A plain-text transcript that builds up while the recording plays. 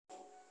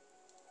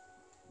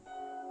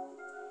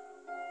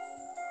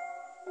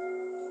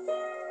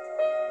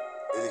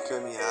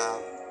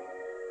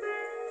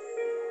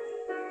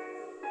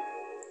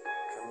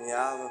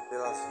caminhava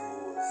pelas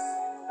ruas,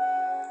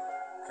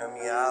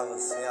 caminhava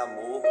sem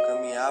amor,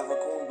 caminhava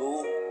com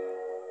dor,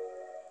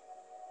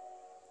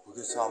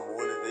 porque seu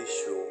amor lhe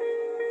deixou.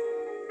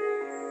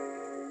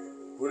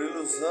 Por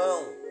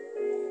ilusão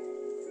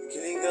que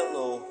lhe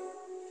enganou,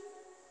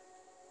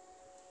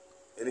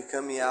 ele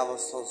caminhava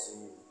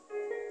sozinho,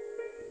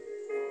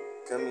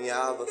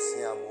 caminhava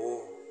sem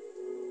amor,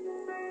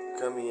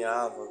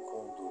 caminhava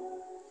com dor.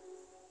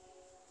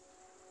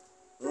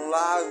 Um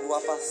lago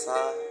a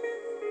passar,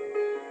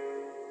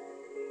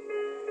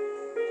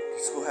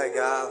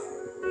 escorregava,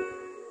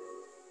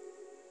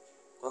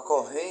 uma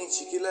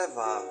corrente que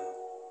levava,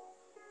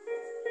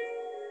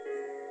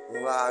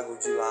 um lago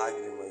de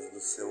lágrimas do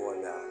seu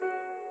olhar.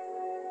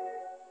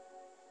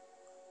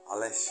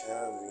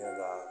 Alexandre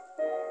andava,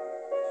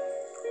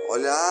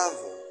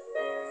 olhava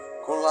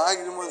com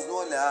lágrimas no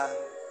olhar,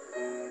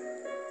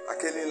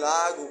 aquele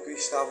lago que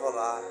estava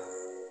lá.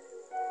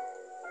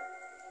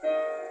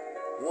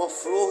 Uma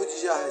flor de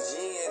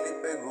jardim ele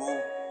pegou,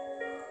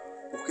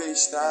 porque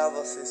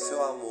estava sem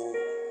seu amor,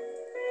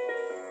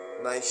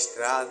 na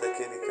estrada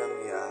que ele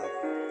caminhava.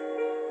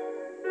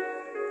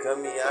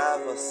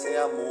 Caminhava sem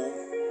amor,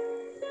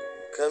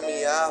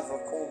 caminhava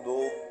com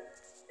dor.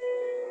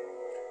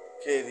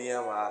 Queria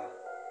amar,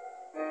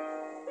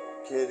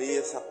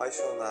 queria se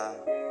apaixonar,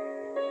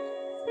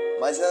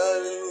 mas ela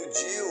lhe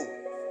iludiu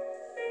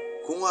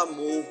com um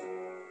amor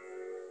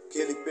que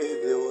ele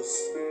perdeu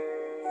assim.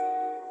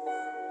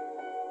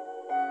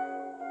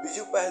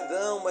 Pediu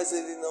perdão, mas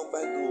ele não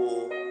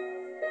perdoou.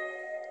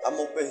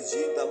 Amor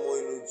perdido, amor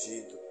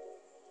iludido.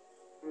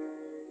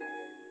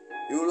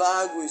 E o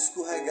lago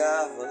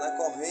escorregava na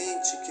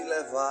corrente que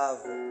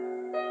levava,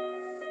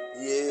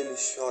 e ele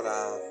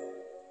chorava.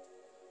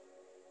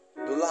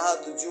 Do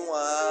lado de uma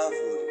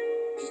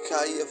árvore que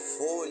caía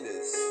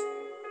folhas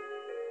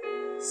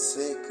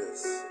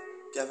secas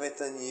que a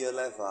ventania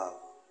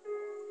levava.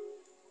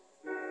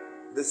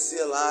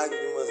 Descia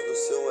lágrimas do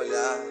seu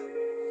olhar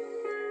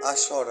a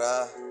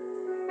chorar,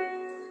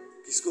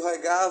 que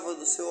escorregava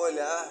do seu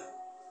olhar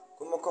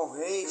como a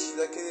corrente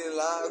daquele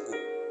lago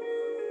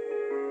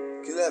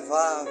que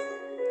levava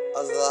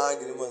as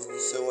lágrimas do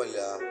seu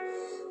olhar.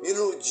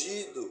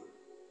 Iludido,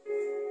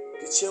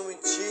 que tinha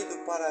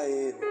mentido para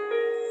ele,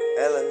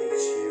 ela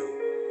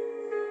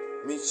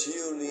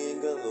mentiu, lhe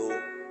enganou,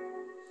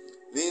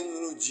 lhe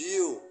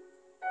iludiu,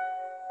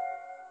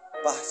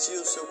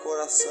 partiu seu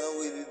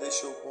coração e lhe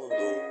deixou com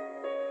dor.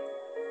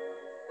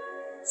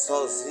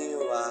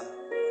 Sozinho lá,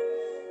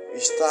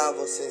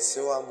 estava sem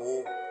seu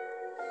amor,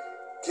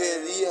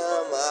 queria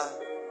amar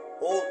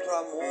outro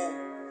amor,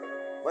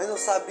 mas não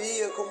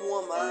sabia como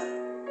amar,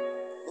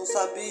 não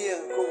sabia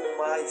como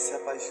mais se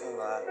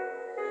apaixonar,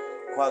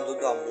 com a dor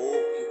do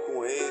amor que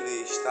com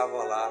ele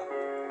estava lá.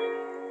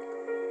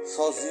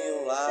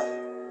 Sozinho lá,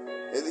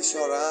 ele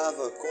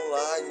chorava com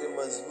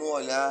lágrimas no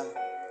olhar,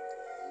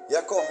 e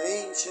a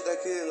corrente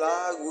daquele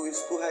lago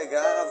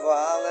escorregava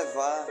a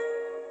levar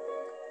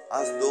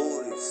as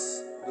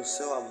dores do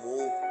seu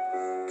amor,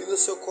 que no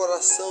seu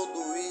coração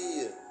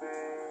doía.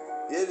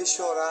 E ele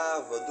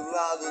chorava do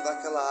lado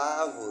daquela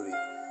árvore,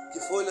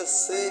 que folhas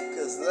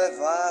secas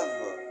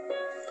levava,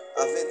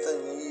 a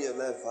ventania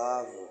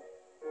levava.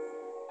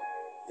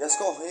 E as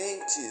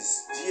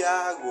correntes de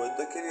água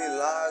daquele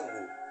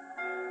lago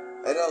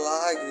eram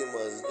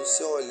lágrimas do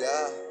seu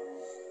olhar,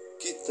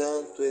 que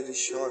tanto ele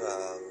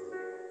chorava.